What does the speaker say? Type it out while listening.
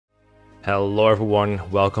Hello everyone,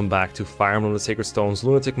 welcome back to Fire Emblem the Sacred Stones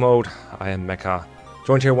Lunatic Mode. I am Mecha,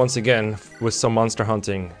 joined here once again with some monster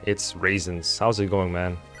hunting. It's Raisins. How's it going,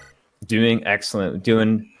 man? Doing excellent.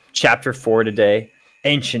 Doing chapter 4 today,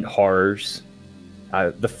 Ancient Horrors.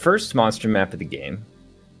 The first monster map of the game.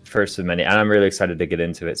 First of many, and I'm really excited to get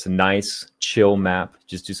into it. It's a nice, chill map.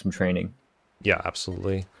 Just do some training. Yeah,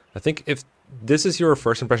 absolutely. I think if this is your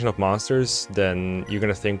first impression of monsters, then you're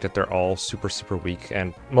going to think that they're all super weak,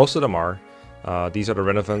 and most of them are. These are the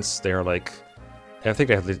Renovants. They are like, I think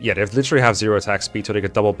they literally have 0 attack speed, so they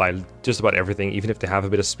get doubled by just about everything, even if they have a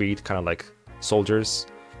bit of speed, kind of like soldiers.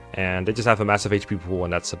 And they just have a massive HP pool,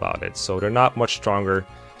 and that's about it. So they're not much stronger.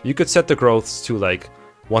 You could set the growths to like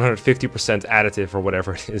 150% additive or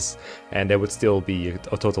whatever it is, and that would still be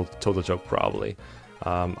a total joke probably.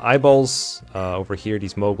 Eyeballs over here,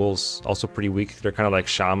 these moguls, also pretty weak. They're kind of like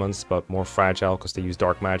shamans, but more fragile because they use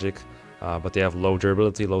dark magic. But they have low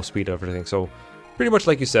durability, low speed, everything. So pretty much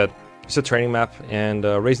like you said, it's a training map. And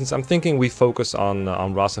Raisins, I'm thinking we focus on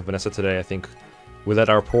Ross and Vanessa today. I think we let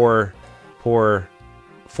our poor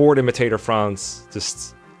Ford imitator Franz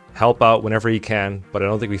just help out whenever he can. But I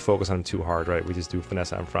don't think we focus on him too hard, right? We just do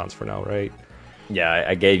Vanessa and Franz for now, right? Yeah,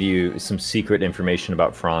 I gave you some secret information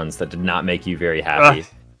about Franz that did not make you very happy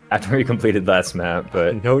after we completed last map. But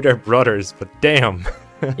I know they're brothers, but damn.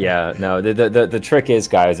 Yeah, no, the trick is,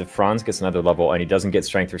 guys, if Franz gets another level and he doesn't get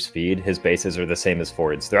strength or speed, his bases are the same as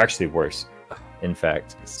Ford's. They're actually worse, in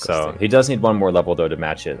fact. So he does need one more level, though, to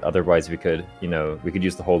match it. Otherwise, we could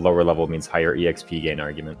use the whole lower level means higher EXP gain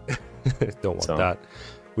argument. Don't want that.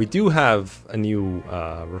 We do have a new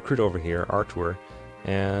recruit over here, Artur.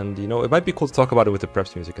 And, it might be cool to talk about it with the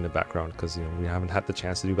preps music in the background, because, we haven't had the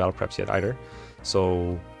chance to do battle preps yet either.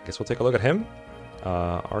 So, I guess we'll take a look at him.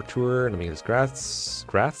 Artur, let me get his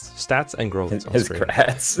stats and growth. His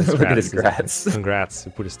grats. Look at his grats. Congrats,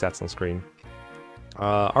 we put his stats on screen.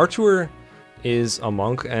 Artur is a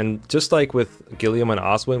monk, and just like with Gilliam and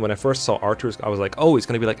Oswin, when I first saw Artur, I was like, oh, it's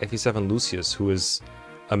going to be like FE7 Lucius, who is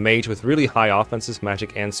a mage with really high offenses,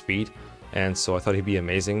 magic, and speed. And so I thought he'd be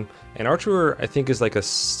amazing. And Artur, I think, is like a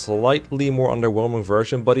slightly more underwhelming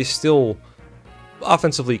version, but he's still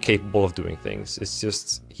offensively capable of doing things. It's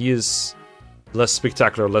just, he is less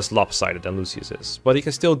spectacular, less lopsided than Lucius is. But he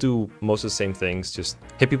can still do most of the same things, just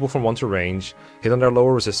hit people from 1 to range, hit on their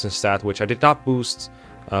lower resistance stat, which I did not boost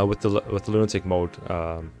with the Lunatic Mode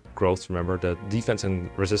growth, remember. The defense and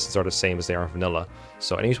resistance are the same as they are in vanilla.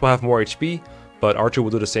 So enemies will have more HP, but Artur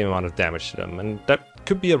will do the same amount of damage to them, and that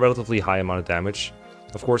could be a relatively high amount of damage.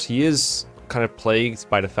 Of course, he is kind of plagued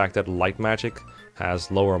by the fact that light magic has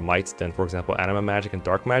lower might than, for example, anima magic and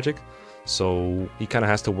dark magic, so he kind of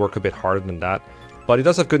has to work a bit harder than that. But he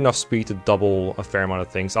does have good enough speed to double a fair amount of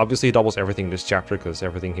things. Obviously, he doubles everything in this chapter because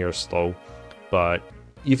everything here is slow, but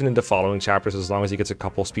even in the following chapters, as long as he gets a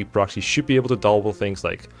couple speed procs, he should be able to double things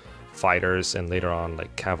like fighters and later on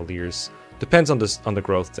like cavaliers. Depends on the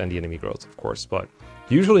growth and the enemy growth, of course, but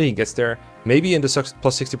usually he gets there. Maybe in the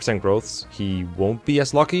plus 60% growth, he won't be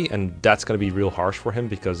as lucky, and that's going to be real harsh for him,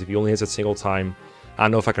 because if he only hits a single time, I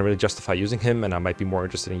don't know if I can really justify using him, and I might be more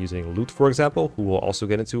interested in using Lute, for example, who we'll also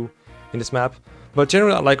get into in this map. But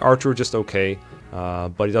generally, I like Artur just okay,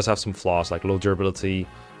 but he does have some flaws, like low durability,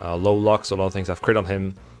 low luck, so a lot of things have crit on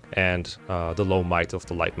him, and the low might of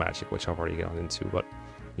the light magic, which I've already gotten into. But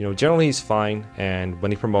generally he's fine, and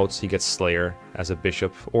when he promotes, he gets Slayer as a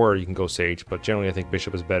bishop, or you can go Sage, but generally I think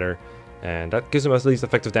bishop is better, and that gives him at least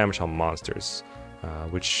effective damage on monsters,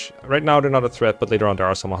 which right now they're not a threat, but later on there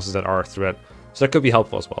are some monsters that are a threat, so that could be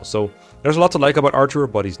helpful as well. So there's a lot to like about Artur,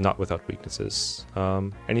 but he's not without weaknesses.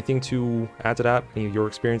 Anything to add to that? Any of your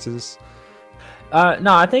experiences?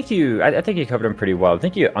 No, I think you covered him pretty well. I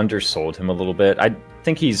think you undersold him a little bit. I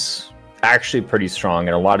think he's actually pretty strong,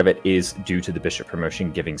 and a lot of it is due to the bishop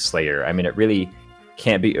promotion giving Slayer. I mean, it really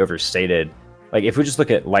can't be overstated. Like, if we just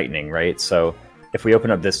look at lightning, right? So if we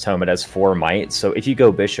open up this tome, it has 4 might. So if you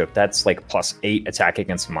go bishop, that's like +8 attack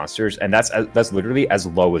against monsters, and that's literally as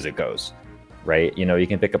low as it goes, right? You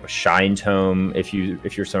can pick up a shine tome if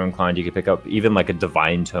you're so inclined. You could pick up even like a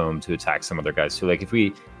divine tome to attack some other guys. So like if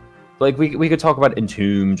we could talk about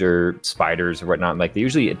entombed or spiders or whatnot. Like, they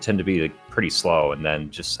usually tend to be like pretty slow, and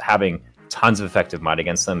then just having tons of effective might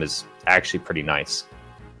against them is actually pretty nice.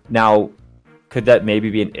 Now, could that maybe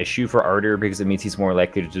be an issue for Artur, because it means he's more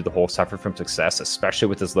likely to do the whole suffer from success, especially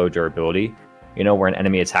with his low durability, where an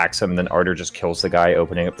enemy attacks him and then Artur just kills the guy,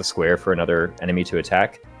 opening up the square for another enemy to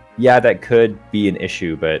attack? Yeah, that could be an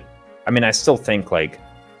issue, but I mean, I still think, like,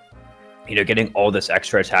 getting all this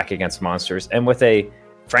extra attack against monsters, and with a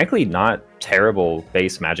frankly not terrible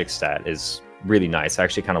base magic stat, is really nice. I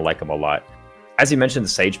actually kind of like him a lot. as you mentioned, the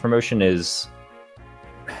Sage promotion is,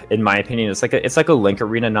 in my opinion, it's like a Link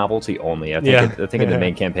Arena novelty only. I think in the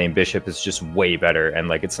main campaign, Bishop is just way better, and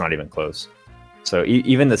like it's not even close. So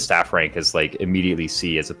even the staff rank is like immediately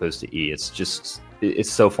C as opposed to E.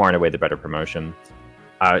 It's so far and away the better promotion.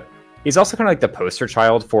 He's also kind of like the poster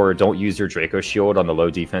child for don't use your Draco Shield on the low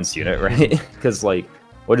defense unit, right? Because like,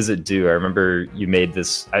 what does it do? I remember you made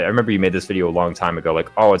this video a long time ago. Like,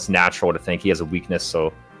 oh, it's natural to think he has a weakness,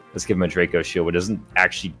 so let's give him a Draco Shield. It doesn't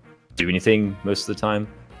actually do anything most of the time.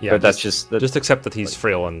 Yeah, but that's just accept that he's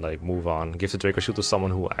frail and like move on. Give the Draco Shield to someone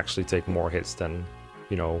who will actually take more hits than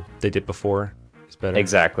they did before. It's better.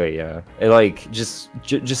 Exactly. Yeah. Like just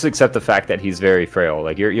accept the fact that he's very frail.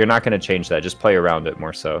 Like you're not going to change that. Just play around it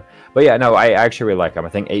more so. But yeah, no, I actually really like him. I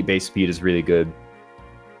think 8 base speed is really good,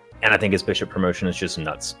 and I think his Bishop promotion is just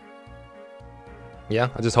nuts. Yeah,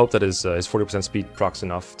 I just hope that his 40% speed procs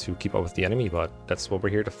enough to keep up with the enemy, but that's what we're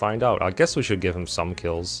here to find out. I guess we should give him some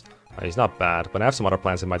kills. He's not bad, but I have some other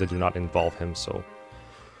plans in mind that do not involve him, so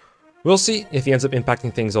we'll see if he ends up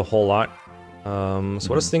impacting things a whole lot. So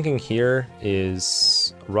what I was thinking here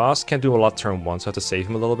is Ross can't do a lot turn 1, so I have to save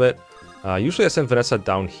him a little bit. Usually I send Vanessa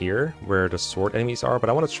down here where the sword enemies are, but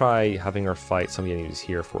I want to try having her fight some of the enemies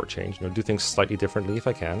here for a change. Do things slightly differently if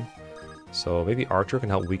I can. So maybe Artur can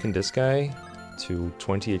help weaken this guy to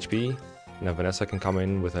 20 HP. Now Vanessa can come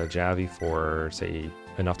in with a Javi for, say,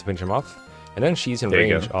 enough to finish him off. And then she's in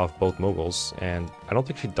range of both moguls, and I don't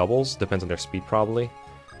think she doubles, depends on their speed probably.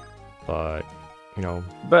 But,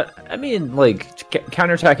 But, I mean, like,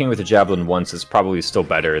 counterattacking with a Javelin once is probably still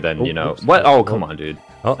better than, What? Oh, come on, dude.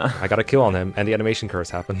 Oh, I got a kill on him, and the animation curse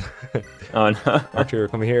happened. Oh, no. Artur,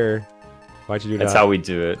 come here. Why'd you do that? That's how we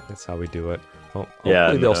do it. That's how we do it. Oh, yeah,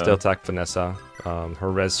 hopefully they'll still attack Vanessa.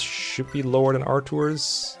 Her res should be lower than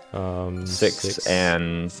Artur's. 6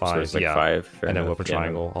 and 5, so it's like yeah. 5. And then weapon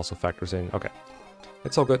triangle also factors in. Okay,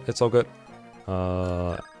 it's all good. It's all good.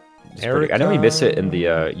 I know we miss it in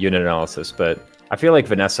the unit analysis, but I feel like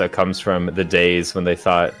Vanessa comes from the days when they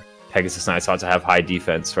thought Pegasus Knights ought to have high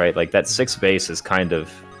defense, right? Like that 6 base is kind of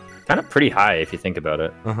pretty high if you think about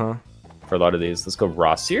it. For a lot of these, let's go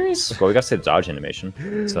raw series. Well, we got to say dodge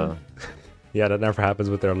animation. So yeah, that never happens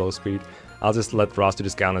with their low speed. I'll just let Ross do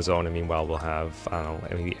this guy on his own, and meanwhile we'll have, I don't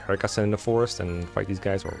know, maybe Erica send in the forest and fight these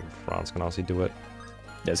guys, or Franz can also do it.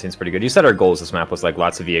 Yeah, it seems pretty good. You said our goals this map was like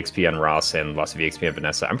lots of EXP on Ross and lots of EXP on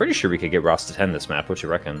Vanessa. I'm pretty sure we could get Ross to 10 this map. What you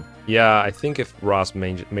reckon? Yeah, I think if Ross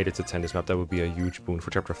made it to 10 this map, that would be a huge boon for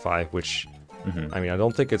Chapter 5, which, I mean, I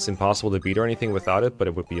don't think it's impossible to beat or anything without it, but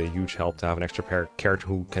it would be a huge help to have an extra character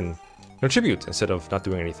who can contribute instead of not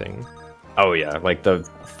doing anything. Oh yeah, like the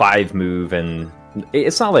 5 move, and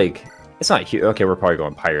it's not huge. Okay, we're probably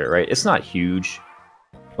going pirate, right? It's not huge,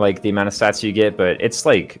 like the amount of stats you get, but it's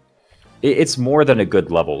like it's more than a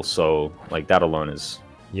good level. So like that alone is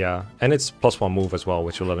and it's +1 move as well,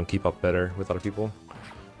 which will let him keep up better with other people.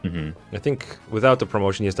 I think without the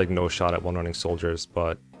promotion, he has like no shot at one-running soldiers,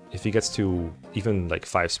 but if he gets to even like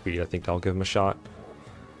 5 speed, I think that'll give him a shot.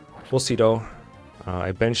 We'll see though.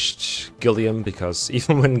 I benched Gilliam because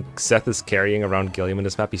even when Seth is carrying around Gilliam in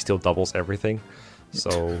this map, he still doubles everything.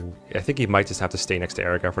 So I think he might just have to stay next to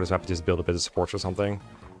Erica for this map to just build a bit of support or something.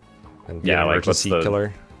 And yeah, like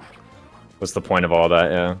killer. What's the point of all that?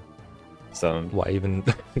 Yeah. So why even?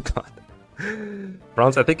 God.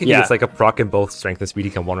 Bronze, I think he gets like a proc in both strength and speed.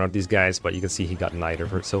 He can one-run these guys, but you can see he got neither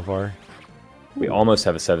for it so far. We almost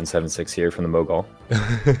have a 776 here from the Mogul.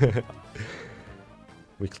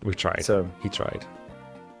 We tried. So he tried.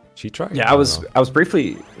 She tried. Yeah, I was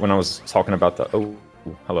briefly when I was talking about the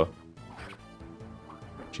hello.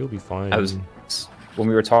 She'll be fine. When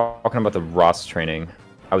we were talking about the Ross training,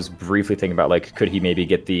 I was briefly thinking about like could he maybe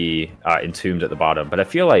get the entombed at the bottom, but I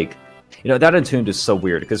feel like that entombed is so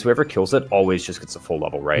weird because whoever kills it always just gets a full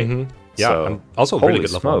level, right? Yeah, so, and also really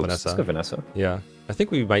good level on Vanessa. Let's go Vanessa. Yeah, I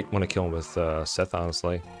think we might want to kill him with Seth,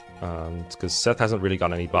 honestly, because Seth hasn't really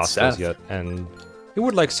gotten any boss kills yet, and he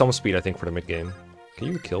would like some speed, I think, for the mid game. Can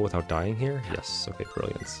you kill without dying here? Yes. Okay,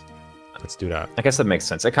 brilliant. Let's do that. I guess that makes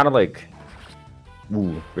sense. It kind of like,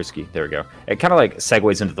 risky. There we go. It kind of like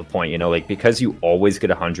segues into the point, like because you always get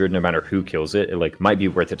 100 no matter who kills it. It like might be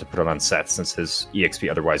worth it to put it on Seth since his EXP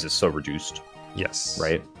otherwise is so reduced. Yes.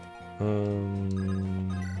 Right. Can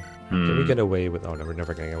we get away with? Oh no, we're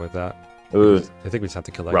never gonna get away with that. Ooh. I think we just have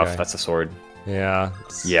to kill that Rough. guy. That's a sword. Yeah.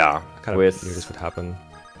 Yeah. I kind of knew this would happen.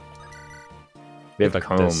 We have like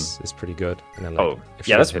comb. This is pretty good. And then, like,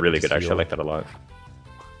 yeah, that's really good. Actually, I like that a lot.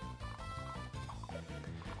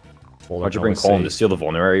 Why'd you bring Colm to steal the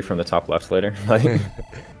vulnerary from the top left later?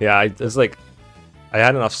 Yeah, it's like I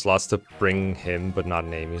had enough slots to bring him, but not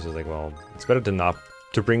name. He's just like, well, it's better to not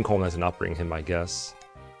to bring Coleman to not bring him, I guess.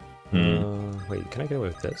 Hmm. Wait, can I get away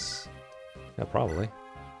with this? Yeah, probably.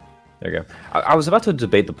 There you go. I was about to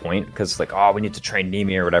debate the point because like, oh, we need to train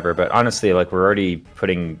Nemi or whatever. But honestly, like we're already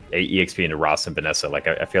putting EXP into Ross and Vanessa. Like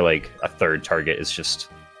I feel like a third target is just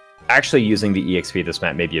actually using the EXP this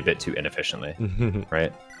map maybe a bit too inefficiently,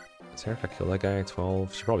 right? Does Erica kill that guy?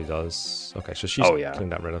 12? She probably does. Okay, so she's killing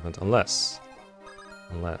that relevant. Unless...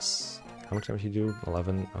 How much damage you do?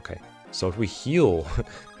 11? Okay. So if we heal...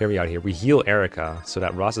 hear me out here. We heal Erica so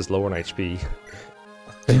that Ross is lower on HP.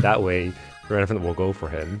 And that way, the relevant will go for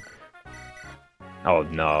him. Oh,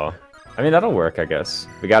 no. I mean, that'll work, I guess.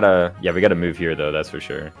 We gotta move here, though, that's for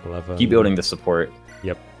sure. 11. Keep building the support.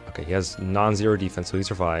 Yep. Okay, he has non-zero defense, so he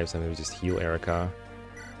survives. And maybe just heal Erica.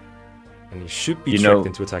 And he should be tricked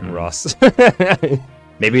into attacking Ross.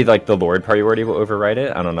 Maybe, like, the Lord priority will override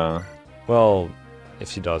it? I don't know. Well, if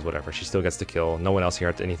she does, whatever. She still gets the kill. No one else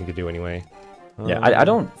here had anything to do anyway. Yeah, I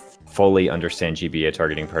don't fully understand GBA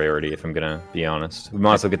targeting priority, if I'm gonna be honest. We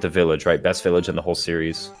might as well get the village, right? Best village in the whole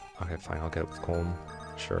series. Okay, fine. I'll get it with Colm.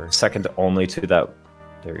 Sure. Second only to that.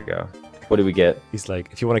 There you go. What do we get? He's like,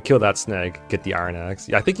 if you want to kill that snag, get the Iron Axe.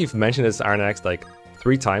 Yeah, I think you've mentioned this Iron Axe like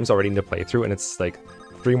 3 times already in the playthrough, and it's like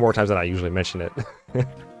 3 more times than I usually mention it.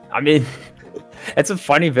 I mean, it's a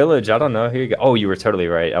funny village. I don't know. Here you go. Oh, you were totally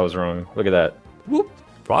right. I was wrong. Look at that. Whoop.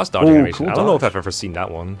 Ross dodge animation. Cool I don't know if I've ever seen that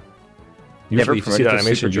one. Usually, if you see that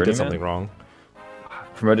animation, you did something wrong.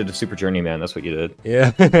 Promoted to Super Journeyman. That's what you did.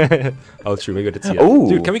 Yeah. Oh, true. Maybe I did see it. Oh,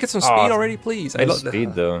 dude, can we get some speed already, please? I love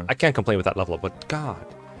speed though. I can't complain with that level, but God.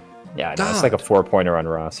 Yeah, no, it's like a 4-pointer on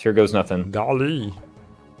Ross. Here goes nothing. Golly.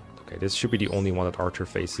 Okay, this should be the only one that Artur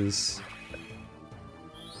faces.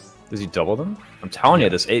 Does he double them? I'm telling you,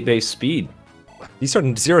 this 8-base speed. These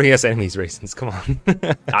are 0 ES enemies, Raisins. Come on.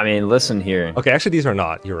 I mean, listen here. Okay, actually, these are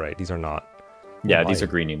not. You're right. These are not. Yeah, these are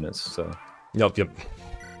green units. So. Yep.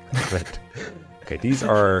 Okay, these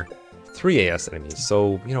are 3 AS enemies.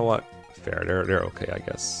 So you know what? Fair. They're okay, I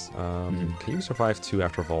guess. Can you survive 2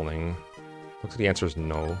 after volning? Looks like the answer is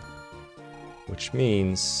no. Which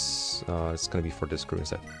means it's gonna be for this crew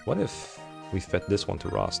instead. What if we fed this one to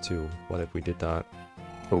Ross too? What if we did that?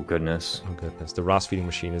 Oh goodness. Oh goodness. The Ross feeding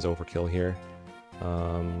machine is overkill here.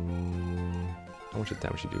 How much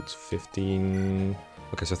damage he do? It's 15.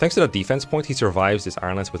 Okay, so thanks to that defense point, he survives this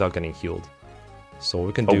Iron Lance without getting healed. So what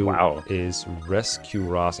we can do is rescue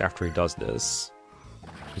Ross after he does this.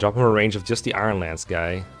 Drop him a range of just the Iron Lance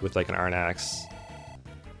guy with like an Iron Axe.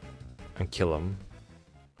 And kill him.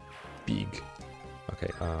 Big.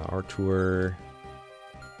 Okay, Artur.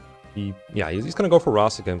 He's gonna go for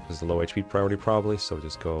Ross again because the low HP priority probably. So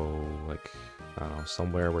just go like, I don't know,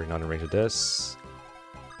 somewhere where you're not in range of this.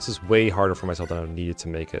 This is way harder for myself than I needed to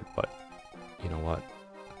make it, but you know what?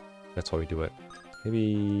 That's why we do it.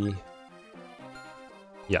 Maybe...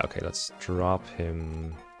 Yeah, okay, let's drop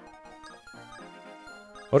him...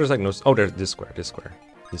 Oh, there's like no... Oh, there's this square.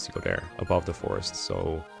 Needs to go there, above the forest,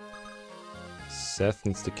 so... Seth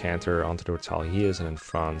needs to canter onto the hotel he is, and then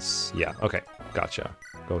Franz... Yeah, okay, gotcha.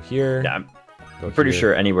 Go here. Yeah, I'm pretty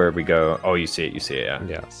sure anywhere we go... Oh, you see it, yeah.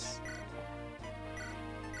 Yes.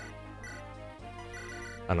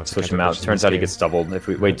 I don't know, switch him out. Turns out he gets doubled if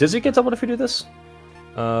we... Wait, does he get doubled if we do this?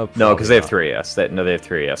 No, because they have 3 AS. No, they have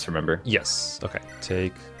 3 AS, remember? Yes. Okay.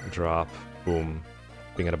 Take, drop, boom,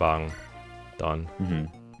 bing at a bang, done.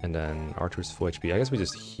 And then Artur's full HP. I guess we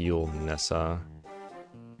just heal Nessa.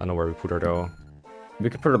 I don't know where we put her though. We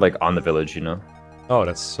could put her like on the village, you know? Oh,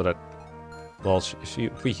 that's so that. Well,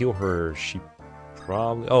 if we heal her, she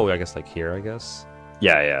probably. Oh, I guess like here. I guess.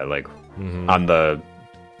 Yeah, like on the.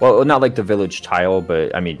 Well, not like the village tile,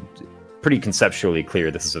 but I mean, pretty conceptually clear.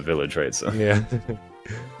 This is a village, right? So yeah.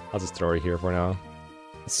 I'll just throw her here for now.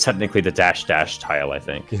 It's technically the dash tile, I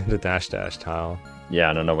think. The dash tile. Yeah,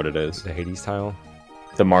 I don't know what it is. The Hades tile?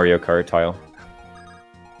 The Mario Kart tile.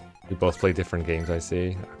 We both play different games, I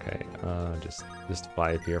see. Okay, just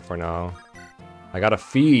vibe here for now. I gotta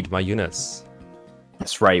feed my units.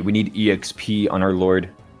 That's right, we need EXP on our Lord.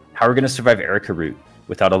 How are we gonna survive Erica route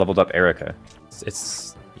without a leveled up Erica?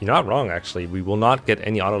 You're not wrong, actually. We will not get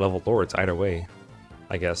any auto-level lords either way.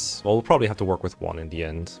 I guess. Well, we'll probably have to work with one in the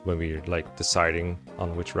end when we're like deciding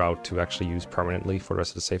on which route to actually use permanently for the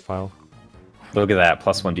rest of the save file. Look at that,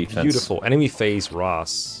 +1 defense. Beautiful. Enemy phase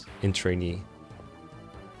Ross in trainee.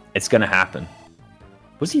 It's gonna happen.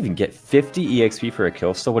 What does he even get? 50 EXP for a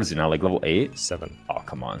kill still? What is he now, like level 8? 7. Oh,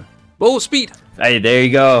 come on. Oh, speed! Hey, there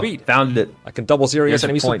you go. Speed. Found it. I can double zero ES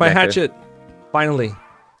enemies with my hatchet. Finally.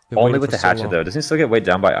 Only with the hatchet, though. Doesn't he still get weighed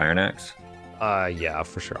down by Iron Axe? Yeah,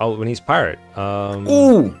 for sure. Oh, when he's pirate.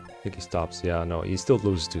 Ooh! I think he stops. Yeah, no, he still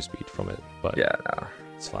loses 2 speed from it. But yeah, no.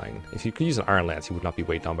 It's fine. If you could use an Iron Lance, he would not be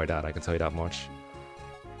weighed down by that, I can tell you that much.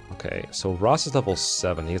 Okay, so Ross is level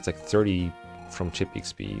 7. He gets like 30 from chip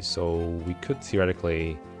XP, so we could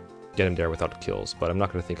theoretically get him there without the kills, but I'm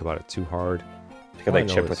not going to think about it too hard. You could like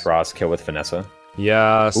chip with Ross, kill with Vanessa.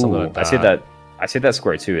 Yeah, something like that. I see that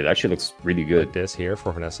square too. It actually looks really good. Like this here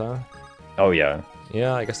for Vanessa. Oh yeah.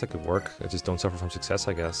 Yeah, I guess that could work. I just don't suffer from success,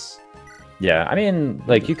 I guess. Yeah, I mean,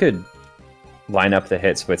 like you could line up the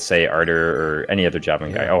hits with, say, Artur or any other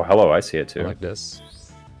javelin guy. Oh, hello, I see it too. Like this.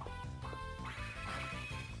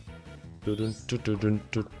 Gotta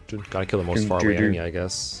kill the most far away enemy, I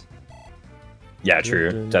guess. Yeah,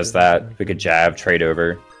 true. Does that. We could jab, trade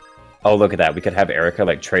over. Oh, look at that. We could have Erica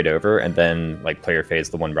like trade over and then like player phase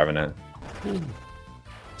the one Revenant. Isn't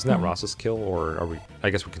that Ross's kill, or are we? I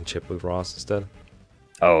guess we can chip with Ross instead.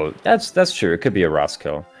 Oh, that's true. It could be a Ross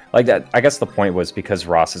kill. Like that. I guess the point was because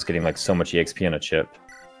Ross is getting like so much EXP on a chip.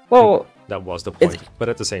 Well, that was the point. But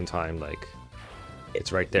at the same time, like,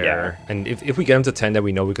 it's right there. Yeah. And if we get him to 10, then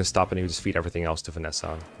we know we can stop and we just feed everything else to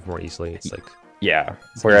Vanessa more easily. It's like. Yeah.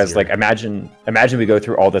 Whereas, like, imagine we go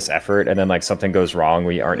through all this effort and then like something goes wrong,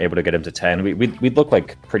 we aren't able to get him to 10. We'd look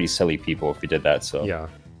like pretty silly people if we did that. So yeah,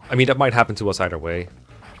 I mean that might happen to us either way.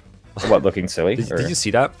 What, looking silly? Did you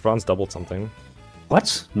see that? Franz doubled something.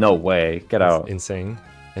 What? No way! Get out! Insane.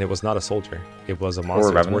 And it was not a soldier. It was a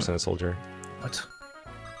monster. It's worse than a soldier. What?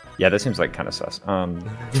 Yeah, that seems like kind of sus.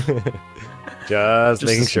 Just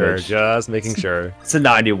making sure. Just making sure. It's a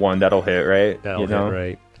 91. That'll hit, right? That'll hit,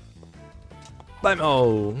 right?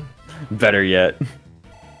 Oh, better yet.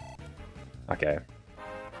 Okay.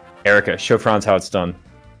 Erica, show Franz how it's done.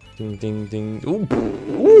 Ding, ding, ding.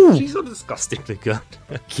 Ooh, she's so disgustingly good.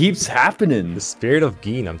 Keeps happening. The spirit of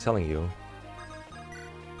Geen, I'm telling you.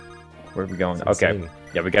 Where are we going? Okay.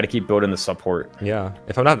 Yeah, we got to keep building the support. Yeah.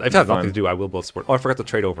 If I have nothing to do, I will build support. Oh, I forgot to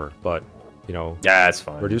trade over, but you know. Yeah, that's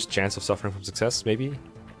fine. Reduced chance of suffering from success, maybe.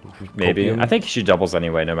 Maybe. Copium. I think she doubles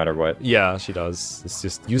anyway, no matter what. Yeah, she does. It's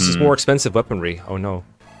just uses more expensive weaponry. Oh no.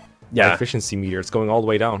 Yeah. My efficiency meter, it's going all the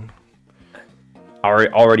way down.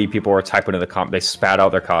 Already people are typing in the comment. They spat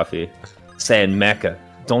out their coffee, saying, "Mecca,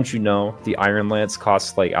 don't you know the Iron Lance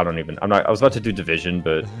costs like I was about to do division,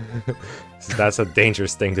 but that's a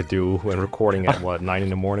dangerous thing to do when recording at what 9 in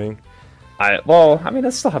the morning. I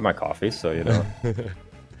still have my coffee, so you know.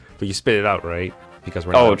 But you spit it out, right? Because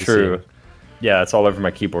we're not true. Yeah, it's all over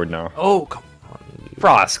my keyboard now. Oh, come on. Dude.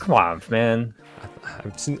 Frost, come on, man.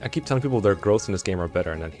 I keep telling people their growths in this game are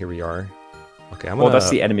better, and then here we are. Okay, well,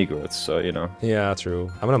 that's the enemy growth, so, you know. Yeah,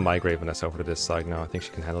 true. I'm going to migrate Vanessa over to this side now. I think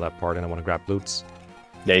she can handle that part, and I want to grab Lutes.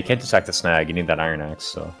 Yeah, you can't attack the snag. You need that Iron Axe,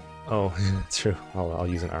 so. Oh, true. I'll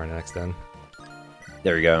use an Iron Axe then.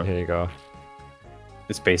 There we go. Here you go.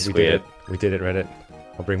 It's basically it. We did it, Reddit.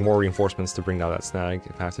 I'll bring more reinforcements to bring down that snag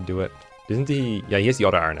if I have to do it. Isn't he? Yeah, he has the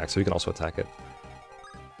auto Iron Axe, so you can also attack it.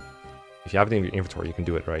 If you have it in your inventory, you can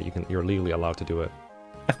do it, right? You're legally allowed to do it.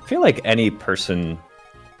 I feel like any person.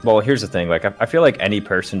 Well, here's the thing. Like, I feel like any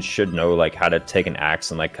person should know like how to take an axe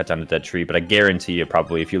and like cut down a dead tree. But I guarantee you,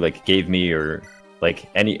 probably if you like gave me or like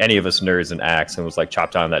any of us nerds an axe and was like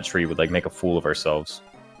chopped down that tree, would like make a fool of ourselves.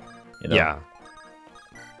 You know? Yeah.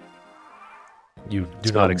 You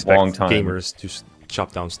do not expect gamers to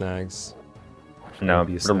chop down snags. No,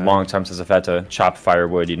 it's a long time since I've had to chop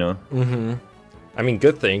firewood, you know? Mm-hmm. I mean,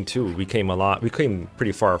 good thing, too. We came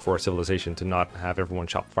pretty far for our civilization to not have everyone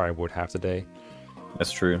chop firewood half the day.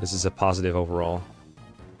 That's true. This is a positive overall.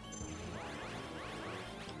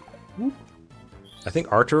 I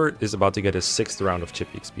think Artur is about to get his 6th round of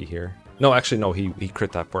chip XP here. No, actually, no, he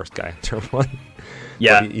crit that first guy in turn 1.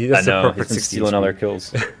 Yeah, I know. He's been stealing other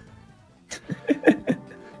kills.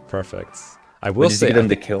 Perfect. I will say, get him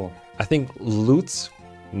to kill. I think Lute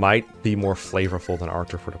might be more flavorful than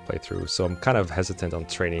Artur for the playthrough, so I'm kind of hesitant on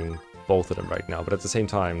training both of them right now. But at the same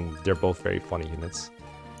time, they're both very funny units.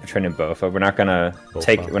 We're training both. We're not gonna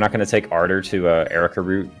take Artur to Erica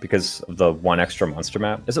route because of the 1 extra monster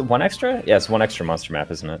map. Is it 1 extra? Yeah, it's 1 extra monster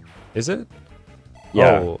map, isn't it? Is it?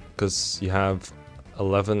 Yeah. Oh, because you have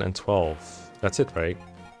 11 and 12. That's it, right?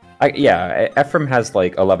 Yeah, Ephraim has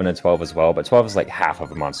like 11 and 12 as well, but 12 is like half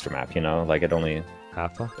of a monster map, you know? Like it only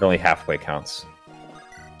halfway counts.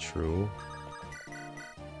 True.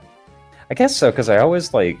 I guess so, because I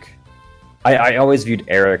always like I always viewed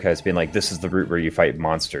Erica as being like, this is the route where you fight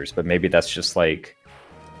monsters, but maybe that's just like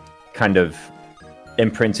kind of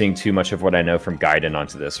imprinting too much of what I know from Gaiden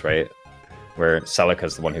onto this, right? Where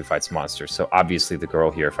Celica's the one who fights monsters, so obviously the girl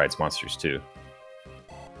here fights monsters too.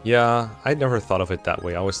 Yeah, I never thought of it that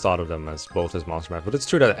way. I always thought of them as both as monster maps, but it's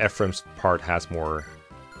true that Ephraim's part has more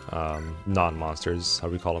non-monsters. How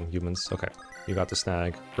do we call them? Humans. Okay, you got the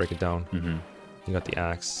snag. Break it down. You got the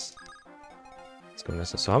axe. Let's go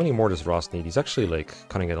Nessa. So how many more does Ross need? He's actually like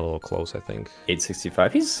cutting it a little close, I think.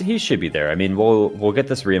 865. He should be there. I mean, we'll get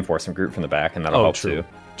this reinforcement group from the back, and that'll help too.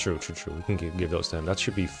 True. We can give those to him. That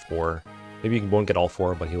should be 4. Maybe he won't get all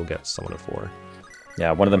 4, but he'll get some of the 4.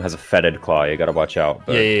 Yeah, one of them has a fetid claw. You gotta watch out.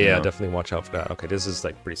 But, yeah, definitely watch out for that. Okay, this is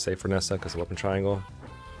like pretty safe for Nessa because of weapon triangle.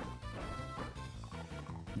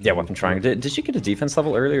 Yeah, weapon triangle. Did she get a defense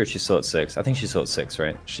level earlier, or is she still at 6? I think she's still at 6,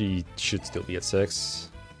 right? She should still be at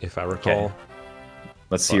 6, if I recall. Okay.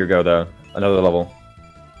 Let's see her go though. Another level.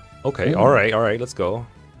 Okay, all right, let's go.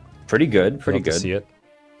 Pretty good, pretty good. To see it.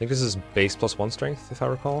 I think this is base +1 strength, if I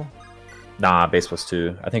recall. Nah, base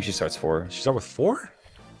 +2. I think she starts 4. She start with 4?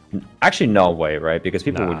 Actually, no way, right? Because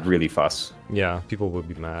people would really fuss. Yeah, people would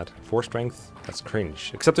be mad. 4 strength? That's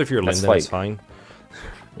cringe. Except if you're Lin, then it's fine.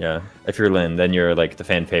 Yeah, if you're Lin, then you're like the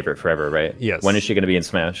fan favorite forever, right? Yes. When is she going to be in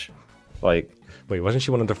Smash? Like, wait, wasn't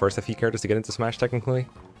she one of the first FE characters to get into Smash technically?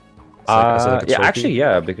 Yeah, actually,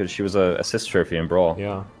 yeah, because she was a assist trophy in Brawl.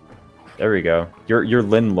 Yeah. There we go. Your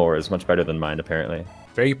Lin lore is much better than mine, apparently.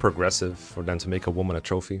 Very progressive for them to make a woman a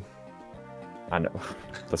trophy. I know.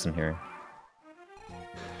 Listen here.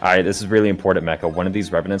 Alright, this is really important, Mecha. One of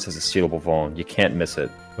these Revenants has a stealable Vuln. You can't miss it.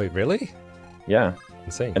 Wait, really? Yeah.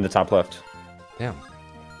 Insane. In the top left. Damn.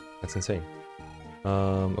 That's insane.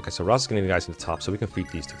 Okay, so Ross is getting the guys in the top, so we can feed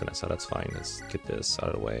these to Vanessa. That's fine. Let's get this out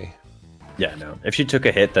of the way. Yeah, no. If she took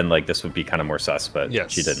a hit, then like this would be kind of more sus, but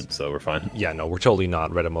yes. She didn't, so we're fine. Yeah, no, we're totally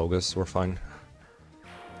not Red Amogus. We're fine.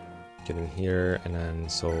 Getting here, and then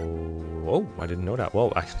so... Oh, I didn't know that.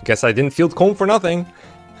 Well, I guess I didn't field Comb for nothing.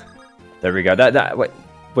 There we go.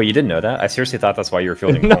 Wait, you didn't know that? I seriously thought that's why you were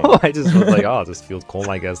fielding Comb. No, I just was like, oh, I'll just field Comb,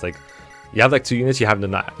 I guess. Like, you have like 2 units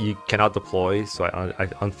you cannot deploy, so I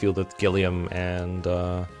unfielded Gilliam and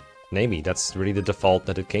Nami. That's really the default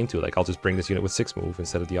that it came to. Like, I'll just bring this unit with 6 move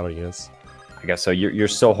instead of the other units. I guess so. You're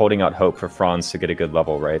still holding out hope for Franz to get a good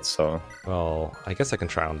level, right? So. Well, I guess I can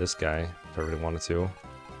try on this guy if I really wanted to.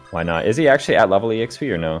 Why not? Is he actually at level EXP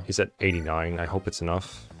or no? He's at 89. I hope it's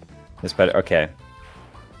enough. It's better. Okay.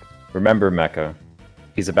 Remember, Mecha.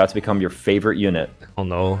 He's about to become your favorite unit. Oh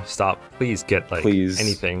no! Stop! Please get like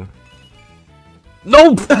anything.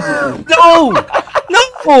 No! No!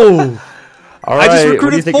 No! All right. I just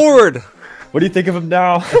recruited Ford. What do you think of him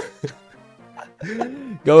now?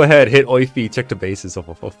 Go ahead, hit Oifi. Check the basis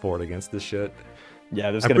of Ford against this shit. Yeah,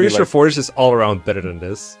 I'm pretty sure Ford is just all around better than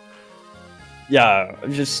this. Yeah,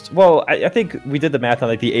 well, I think we did the math on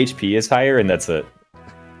like the HP is higher, and that's it.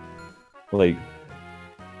 Like.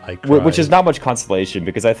 Which is not much consolation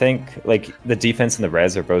because I think like the defense and the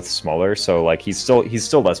res are both smaller, so like he's still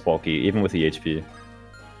less bulky even with the HP.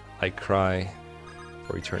 I cry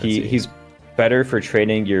for eternity. He's better for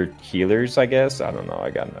training your healers, I guess. I don't know. I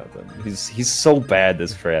got nothing. He's so bad,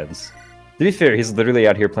 this Franz. To be fair, he's literally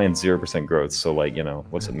out here playing 0% growth, so like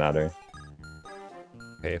what's it matter?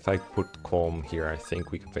 Okay, if I put Colm here, I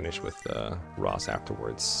think we can finish with Ross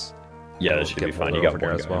afterwards. Yeah, that should be fine. You got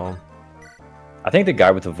one as well. I think the guy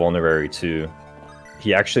with the vulnerary too,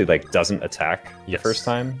 he actually like doesn't attack the first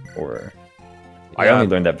time, or I only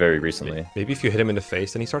learned that very recently. Maybe if you hit him in the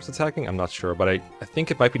face, then he starts attacking. I'm not sure, but I think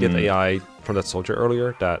it might be the AI from that soldier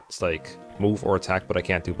earlier that's like move or attack, but I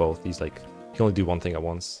can't do both. He can only do one thing at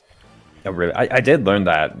once. Oh really? I did learn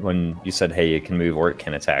that when you said, hey, it can move or it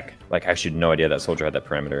can attack. Like I actually had no idea that soldier had that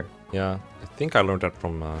parameter. Yeah, I think I learned that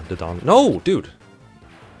from the Don. No, dude,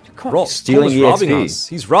 stealing robbing us.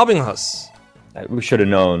 He's robbing us. We should have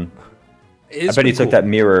known. I bet he took that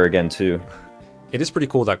mirror again too. It is pretty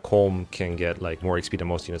cool that Colm can get like more XP than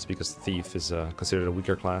most units because Thief is considered a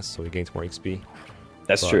weaker class, so he gains more XP.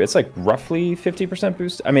 That's true. It's like roughly 50%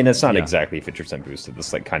 boost. I mean, it's not exactly 50% boosted.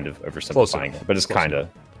 It's like kind of oversimplifying it, but it's kind of.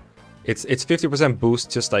 It's 50% boost,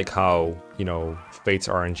 just like how Fate's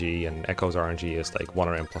RNG and Echo's RNG is like 1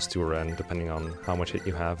 RN plus 2 RN, depending on how much hit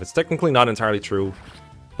you have. It's technically not entirely true,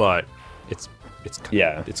 but it's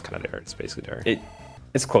kind of there. It's basically there.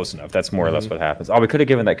 It's close enough. That's more or less what happens. Oh, we could have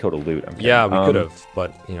given that kill to Lute. Yeah, we could have,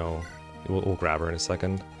 but we'll grab her in a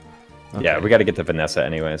second. Okay. Yeah, we got to get to Vanessa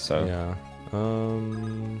anyway. So yeah.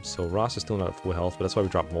 So Ross is still not at full health, but that's why we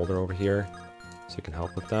dropped Mulder over here, so he can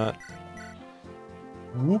help with that.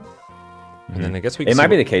 Whoop. And then I guess it might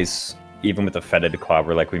be the case even with the fetid claw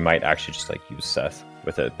where like we might actually just like use Seth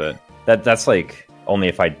with it, but that's like only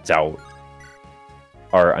if I doubt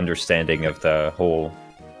our understanding of the whole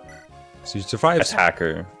so he survives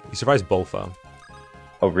attacker. He survives both.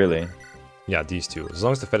 Oh really? Yeah, these two. As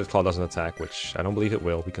long as the fetid claw doesn't attack, which I don't believe it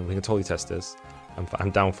will, we can totally test this.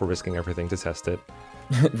 I'm down for risking everything to test it.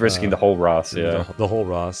 Risking the whole Ross, yeah. The whole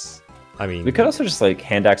Ross. I mean, we could also just like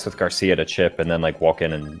hand axe with Garcia to chip, and then like walk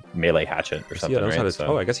in and melee hatchet or something. Right?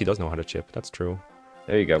 Oh, I guess he does know how to chip. That's true.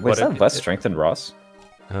 There you go. Wait, is that less strength than Ross?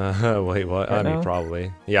 Wait, what? Right I mean, now?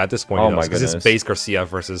 probably. Yeah, at this point, Oh my because it's goodness. base Garcia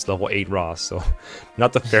versus level 8 Ross, so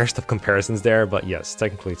not the fairest of comparisons there, but yes,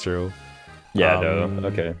 technically true. Yeah, no.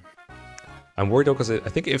 Okay. I'm worried though, because I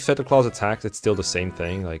think if Santa Claus attacks, it's still the same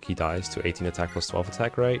thing. Like, he dies to 18 attack plus 12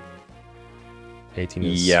 attack, right? 18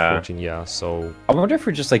 is 14, yeah, so... I wonder if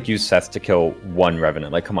we just, like, use Seth to kill one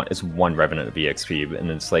Revenant. Like, come on, it's one Revenant of EXP,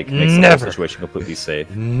 and it's, like, makes the whole situation completely safe.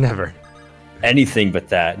 Never. Anything but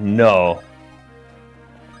that, no.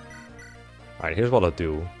 Alright, here's what I'll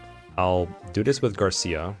do. I'll do this with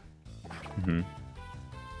Garcia. Mm-hmm.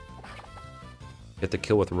 Get the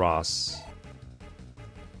kill with Ross.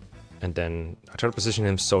 And then I try to position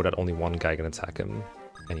him so that only one guy can attack him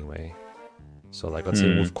anyway. So, like, let's say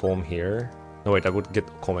move Colm here. No, wait, I would get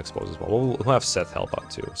Colm exposed as well. We'll have Seth help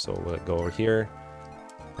out too. So we'll go over here.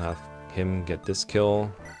 Have him get this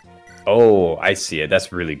kill. Oh, I see it.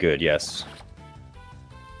 That's really good, yes.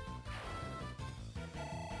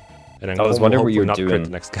 And then I was Colm wondering will what you were not crit doing. the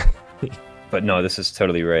next guy. But no, this is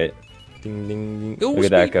totally right. Ding, ding, ding. Ooh, Look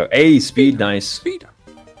at that go. Hey, speed, nice. Speed.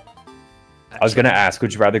 I was gonna ask,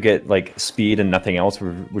 would you rather get like speed and nothing else,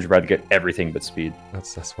 or would you rather get everything but speed?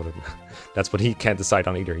 That's what he can't decide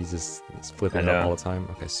on either. He's flipping it up all the time.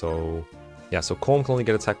 Okay, so yeah, so Colm can only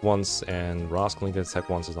get attacked once, and Ross can only get attacked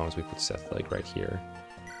once as long as we put Seth like right here.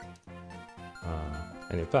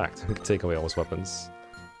 And in fact, we can take away all his weapons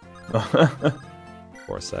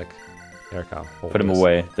for a sec. Erica, Put him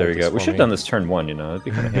away. There we go. We should have done this turn 1. You know, that'd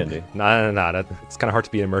be kind of handy. Nah. It's kind of hard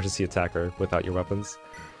to be an emergency attacker without your weapons.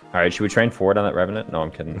 All right, should we train forward on that Revenant? No,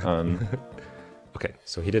 I'm kidding. Okay,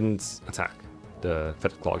 so he didn't attack the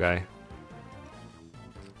Fetid Claw guy.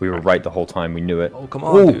 We were right the whole time. We knew it. Oh, come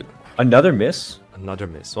on, dude. Another miss? Another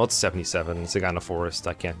miss. Well, it's 77. It's a guy in the forest.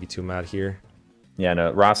 I can't be too mad here. Yeah,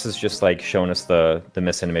 no. Ross is just like showing us the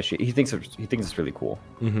miss animation. He thinks it's really cool.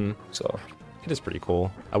 Mm-hmm. So it is pretty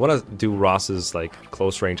cool. I want to do Ross's like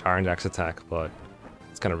close range Iron Axe attack, but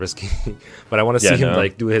it's kind of risky. But I want to see him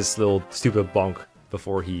like do his little stupid bonk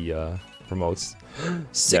before he promotes.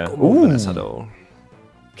 Yeah.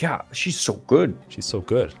 Yeah, she's so good. She's so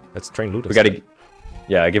good. Let's train Lute. We gotta,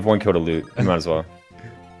 yeah, give 1 kill to Lute. You might as well.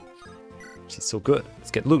 She's so good. Let's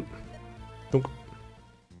get Lute.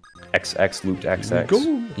 XX Lute XX.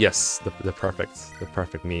 Go. Yes, the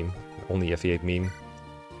perfect meme. Only FE8 meme.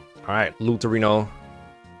 All right, Luterino.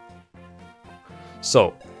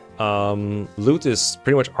 So, Lute is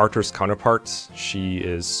pretty much Artur's counterpart. She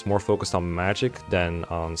is more focused on magic than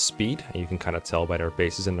on speed, and you can kind of tell by their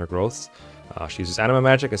bases and their growths. She uses anima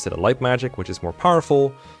magic instead of light magic, which is more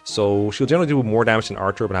powerful, so she'll generally do more damage than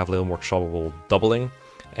Artur, but have a little more trouble doubling.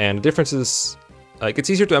 And the difference is, like, it's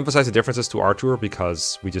easier to emphasize the differences to Artur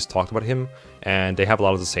because we just talked about him, and they have a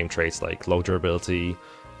lot of the same traits, like low durability,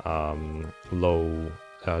 low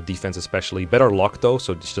defense especially. Better luck though,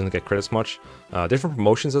 so she doesn't get crit as much. Different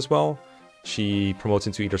promotions as well. She promotes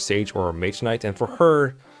into either Sage or Mage Knight, and for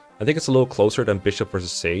her, I think it's a little closer than Bishop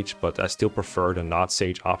versus Sage, but I still prefer the not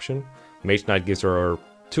Sage option. Mage Knight gives her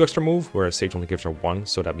 2 extra move, whereas Sage only gives her 1,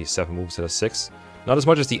 so that'd be 7 moves instead of 6. Not as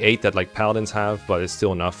much as the 8 that like Paladins have, but it's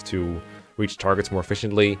still enough to reach targets more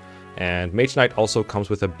efficiently. And Mage Knight also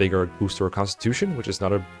comes with a bigger boost to her Constitution, which is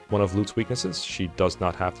another one of Lute's weaknesses. She does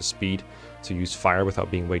not have the speed to use fire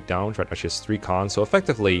without being weighed down. Right now she has 3 cons, so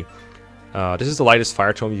effectively, this is the lightest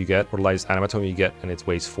fire tome you get, or the lightest anima tome you get, and it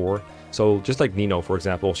weighs 4. So just like Nino, for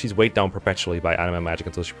example, she's weighed down perpetually by anima magic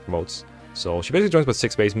until she promotes. So she basically joins with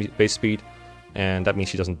 6 base speed, and that means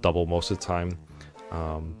she doesn't double most of the time.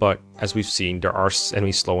 But as we've seen, there are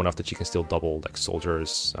enemies slow enough that she can still double, like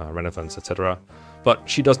soldiers, Renavants, etc. But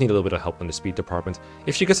she does need a little bit of help in the speed department.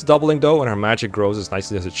 If she gets a doubling though, and her magic grows as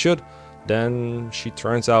nicely as it should, then she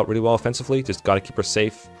turns out really well offensively. Just gotta keep her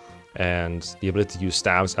safe, and the ability to use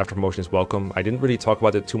stabs after promotion is welcome. I didn't really talk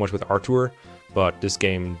about it too much with Artur, but this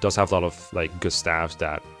game does have a lot of like good stabs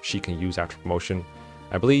that she can use after promotion.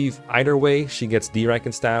 I believe either way she gets D rank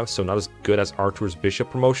in stabs, so not as good as Artur's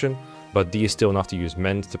Bishop promotion, but D is still enough to use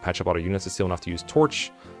Mend to patch up other units. It's still enough to use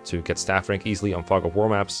Torch to get staff rank easily on Fog of War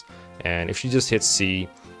maps. And if she just hits C,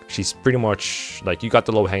 she's pretty much like, you got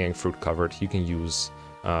the low hanging fruit covered. You can use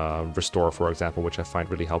Restore, for example, which I find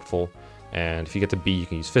really helpful. And if you get to B, you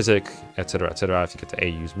can use Physic, etc, etc. If you get to A,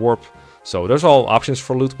 you use Warp. So there's all options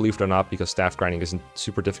for Lute, believe it or not, because staff grinding isn't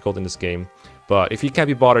super difficult in this game. But if you can't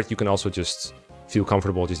be bothered, you can also just feel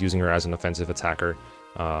comfortable just using her as an offensive attacker,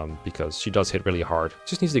 because she does hit really hard.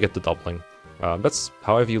 Just needs to get the doubling. That's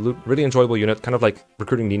how I view Lute. Really enjoyable unit, kind of like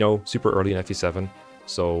recruiting Nino super early in FE7.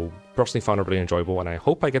 So personally found it really enjoyable, and I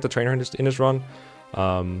hope I get to train her in this run.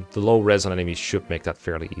 The low res on enemies should make that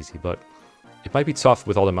fairly easy, but it might be tough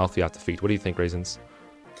with all the mouth you have to feed. What do you think, Raisins?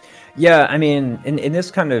 Yeah, I mean, in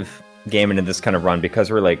this kind of game and in this kind of run,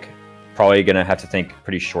 because we're like probably gonna have to think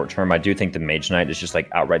pretty short term, I do think the Mage Knight is just like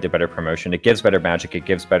outright the better promotion. It gives better magic, it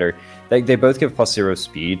gives better, they both give +0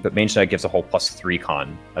 speed, but Mage Knight gives a whole +3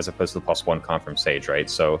 con as opposed to the +1 con from Sage, right?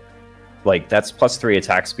 So like that's +3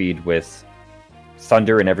 attack speed with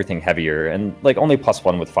thunder and everything heavier, and like only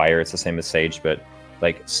 +1 with fire. It's the same as Sage, but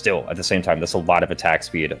like still at the same time that's a lot of attack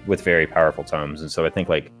speed with very powerful tomes. And so I think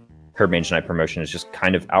like her Mage Knight promotion is just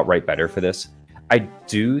kind of outright better for this. I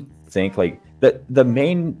do think like the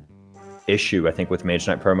main issue I think with Mage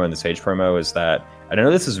Knight promo and the Sage promo is that, I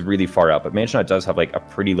know this is really far out, but Mage Knight does have like a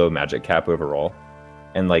pretty low magic cap overall,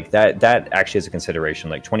 and like that actually is a consideration.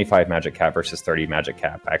 Like 25 magic cap versus 30 magic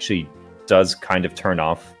cap actually does kind of turn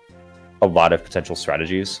off a lot of potential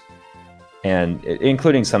strategies, and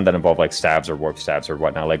including some that involve like stabs or warp stabs or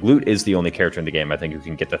whatnot. Like Lute is the only character in the game I think who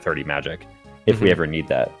can get to 30 magic if we ever need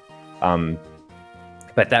that.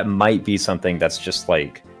 But that might be something that's just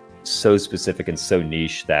like so specific and so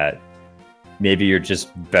niche that maybe you're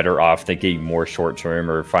just better off thinking more short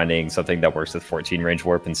term or finding something that works with 14 range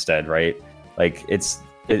warp instead, right? Like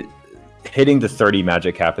hitting the 30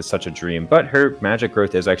 magic cap is such a dream, but her magic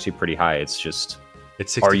growth is actually pretty high. It's just,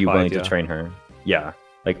 it's 65, are you willing to train her? Yeah.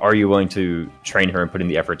 Like, are you willing to train her and put in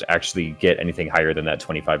the effort to actually get anything higher than that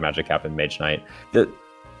 25 magic cap in Mage Knight?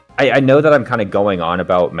 I know that I'm kind of going on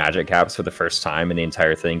about magic caps for the first time in the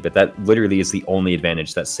entire thing, but that literally is the only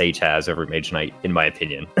advantage that Sage has over Mage Knight, in my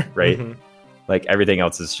opinion, right? Like, everything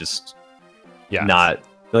else is just not...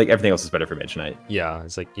 Like, everything else is better for Mage Knight. Yeah,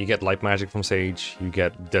 it's like, you get light magic from Sage, you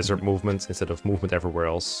get desert movements instead of movement everywhere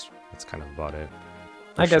else. That's kind of about it.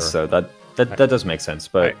 I guess so. That does make sense,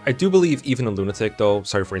 but... I do believe, even in Lunatic, though,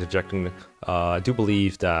 sorry for interjecting, I do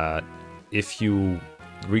believe that if you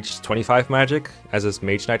reach 25 magic as a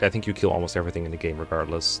Mage Knight, I think you kill almost everything in the game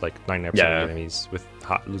regardless. Like 99% of the enemies with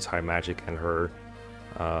Lute's high magic and her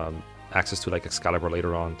access to like Excalibur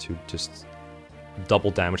later on to just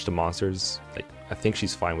double damage the monsters. Like, I think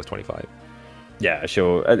she's fine with 25. Yeah,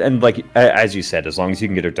 sure. And like, as you said, as long as you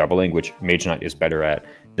can get her doubling, which Mage Knight is better at,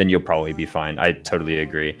 then you'll probably be fine. I totally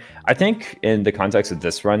agree. I think in the context of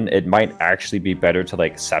this run, it might actually be better to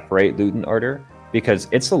like separate Lute and Artur, because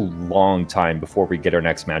it's a long time before we get our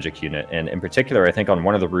next magic unit. And in particular, I think on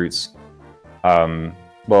one of the routes,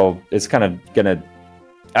 well, it's kind of gonna...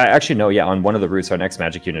 Actually, no, yeah, on one of the routes, our next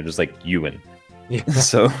magic unit is like Ewan. Yeah.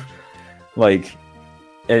 So, like...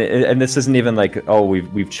 And this isn't even like, oh,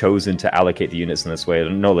 we've chosen to allocate the units in this way.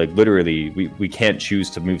 No, like literally, we can't choose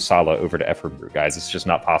to move Sala over to Ephraim, guys. It's just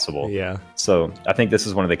not possible. Yeah. So I think this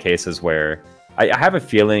is one of the cases where I have a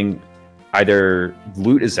feeling either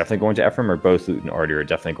Lute is definitely going to Ephraim or both Lute and Artur are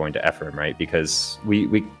definitely going to Ephraim, right? Because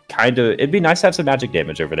we kind of... It'd be nice to have some magic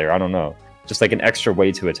damage over there. I don't know. Just like an extra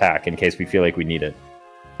way to attack in case we feel like we need it.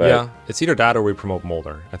 But, yeah, it's either that or we promote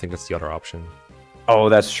Molder. I think that's the other option. Oh,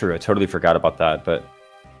 that's true. I totally forgot about that, but...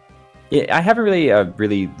 Yeah, I haven't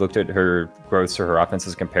really looked at her growths or her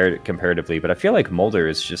offenses comparatively, but I feel like Molder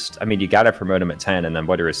is just... I mean, you gotta promote him at 10, and then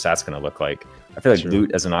what are his stats gonna look like? I feel like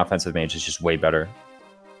Lute as an offensive mage is just way better.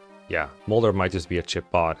 Yeah, Molder might just be a chip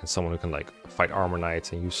bot and someone who can like fight Armor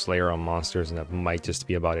Knights and use Slayer on monsters, and that might just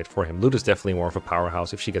be about it for him. Lute is definitely more of a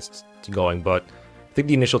powerhouse if she gets going, but I think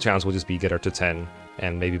the initial challenge will just be get her to 10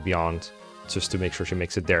 and maybe beyond, just to make sure she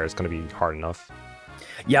makes it there. It's gonna be hard enough.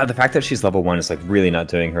 Yeah, the fact that she's level 1 is like really not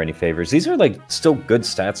doing her any favors. These are like still good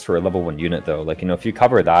stats for a level 1 unit though. Like, you know, if you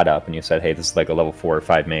cover that up and you said, hey, this is like a level 4 or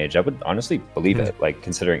 5 mage, I would honestly believe it, like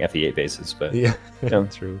considering FE8 bases, but yeah, you know.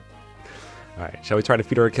 True. All right, shall we try to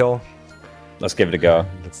feed her a kill? Let's give it a go.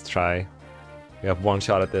 Let's try. We have one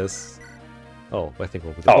shot at this. Oh, I think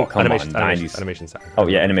we'll do Oh, come on, animations. Oh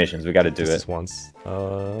yeah, animations. We got to do this it once.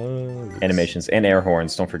 Animations and air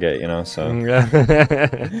horns. Don't forget, you know. So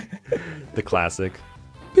the classic.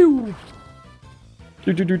 Pew.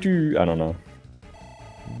 I don't know.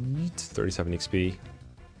 37 XP.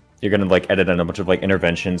 You're gonna like edit in a bunch of like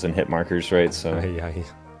interventions and hit markers, right? So.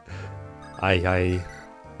 Aye.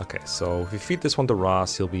 Okay, so if we feed this one to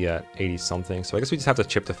Ross, he'll be at 80 something. So I guess we just have to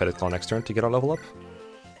chip the Fetid Claw next turn to get our level up.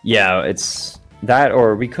 Yeah, it's that,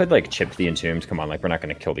 or we could like chip the Entombed. Come on, like we're not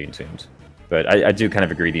going to kill the Entombed, but I do kind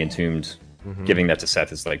of agree the Entombed, giving that to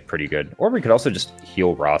Seth is like pretty good. Or we could also just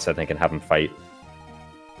heal Ross, I think, and have him fight.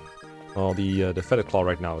 Well, the Fetid Claw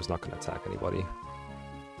right now is not going to attack anybody.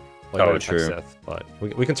 Like, oh, true. Seth, but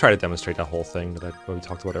we can try to demonstrate that whole thing that we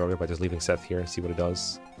talked about earlier by just leaving Seth here and see what it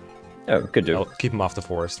does. Oh, could do. I'll keep him off the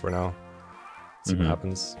forest for now. See what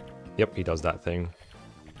happens. Yep, he does that thing.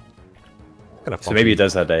 Kind of So maybe it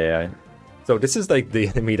does have the AI. So this is like the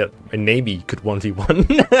enemy that maybe could 1v1.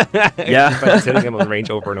 Yeah. By just hitting him on range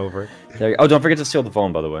over and over. Oh, don't forget to steal the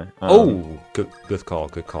phone, by the way. Oh, good call,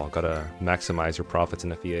 good call. Gotta maximize your profits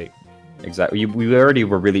in FE8. Exactly. We already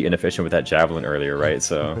were really inefficient with that javelin earlier, right?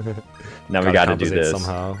 So now we gotta do this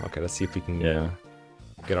somehow. Okay, let's see if we can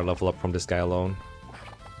get our level up from this guy alone.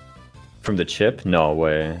 From the chip? No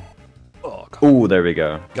way. Oh, ooh, there we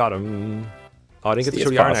go. Got him. Oh, I didn't get to show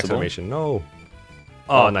the iron animation. No.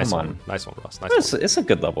 Oh, nice one. Nice one, Ross. Nice one. It's a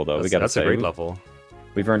good level, though. That's a great level.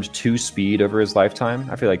 We've earned 2 speed over his lifetime.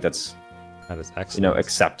 I feel like that is excellent. You know,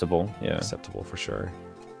 acceptable. Yeah. Acceptable for sure.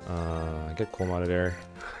 Get Colm out of there.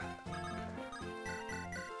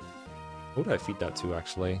 Who did I feed that to,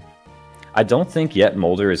 actually? I don't think yet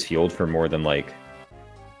Molder is healed for more than, like,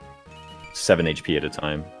 7 HP at a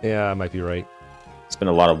time. Yeah, I might be right. It's been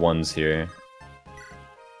a lot of ones here.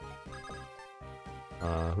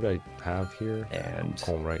 Who do I have here? And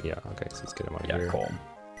Colm, right? Yeah, okay, so let's get him out of here. Yeah, Colm.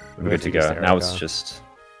 We're good to go. Now it's just...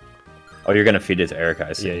 Oh, you're gonna feed it to Erica,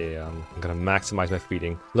 I see. Yeah. I'm gonna maximize my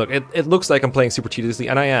feeding. Look, it looks like I'm playing super tediously,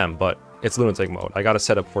 and I am, but it's lunatic mode. I gotta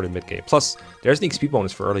set up for the mid game. Plus, there's an XP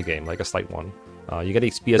bonus for early game, like a slight one. You get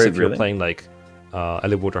XP as if you're playing like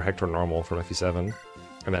Eliwood or Hector normal from FE7,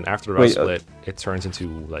 and then after the route split, it turns into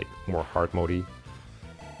like more hard mode-y.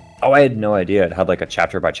 Oh, I had no idea it had like a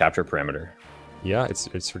chapter by chapter parameter. Yeah, it's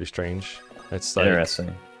pretty strange. It's like,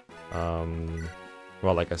 interesting.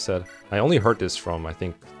 Well, like I said, I only heard this from I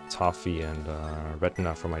think Toffee and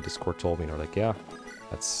Retina from my Discord told me. They're like, yeah,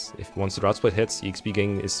 that's if once the route split hits, EXP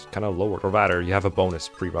gain is kind of lowered, or rather, you have a bonus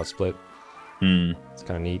pre-route split. It's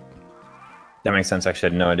kind of neat. That makes sense. Actually,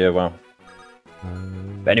 I had no idea. Wow.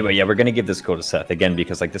 But anyway, yeah, we're gonna give this go to Seth again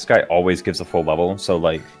because like this guy always gives a full level, so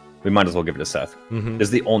like we might as well give it to Seth. This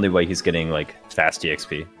is the only way he's getting like fast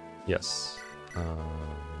EXP. Yes.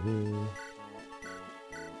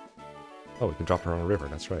 Oh, we can drop her on a river.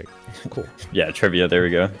 That's right. Cool. Yeah, trivia. There we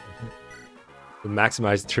go.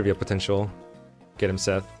 Maximize the trivia potential. Get him,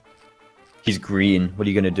 Seth. He's green. What are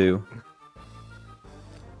you gonna do?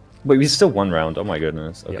 Wait, he's still 1 round. Oh my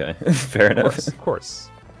goodness. Okay, yeah. Fair enough. Of course.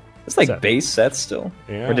 It's like Seth. Base Seth still.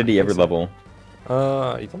 Yeah, or did he ever level?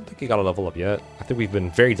 I don't think he got a level up yet. I think we've been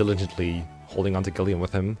very diligently holding on to Gilliam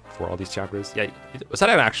with him for all these chapters. Yeah, was that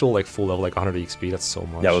an actual like full level, like 100 XP? That's so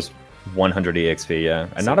much. That was 100 EXP, yeah.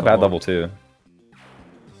 And not a bad level, too.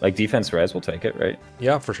 Like, defense res will take it, right?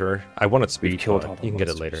 Yeah, for sure. I wanted speed, killed you can get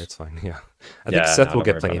it later, it's fine, yeah. I think Seth will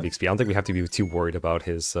get plenty of XP. I don't think we have to be too worried about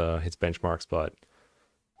his benchmarks, but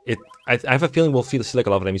I have a feeling we'll see like a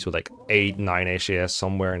lot of enemies with like 8, 9 HAS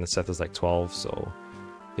somewhere, and Seth is like 12, so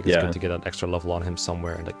I think it's good to get an extra level on him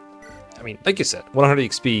somewhere. And like, I mean, like you said, 100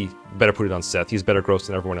 XP, better put it on Seth. He's better gross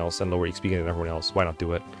than everyone else and lower XP than everyone else. Why not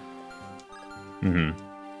do it?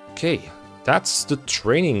 Okay, that's the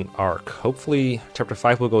training arc. Hopefully, Chapter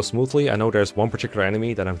 5 will go smoothly. I know there's one particular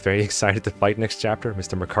enemy that I'm very excited to fight next chapter,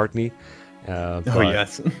 Mr. McCartney.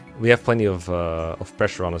 Yes. We have plenty of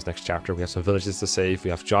pressure on us next chapter. We have some villages to save. We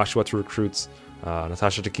have Joshua to recruit,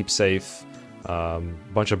 Natasha to keep safe, a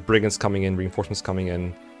bunch of brigands coming in, reinforcements coming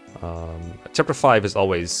in. Chapter 5 is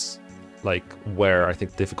always like where I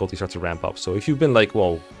think difficulty starts to ramp up. So if you've been like,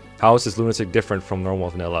 well, how is this lunatic different from normal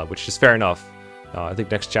vanilla, which is fair enough. I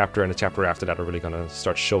think next chapter and the chapter after that are really going to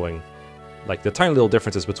start showing like the tiny little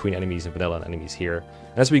differences between enemies in vanilla and enemies here.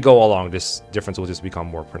 And as we go along, this difference will just become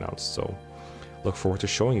more pronounced. So look forward to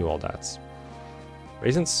showing you all that.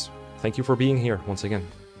 Raisins, thank you for being here once again.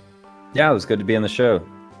 Yeah, it was good to be on the show.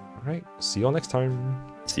 All right, see you all next time.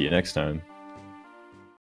 See you next time.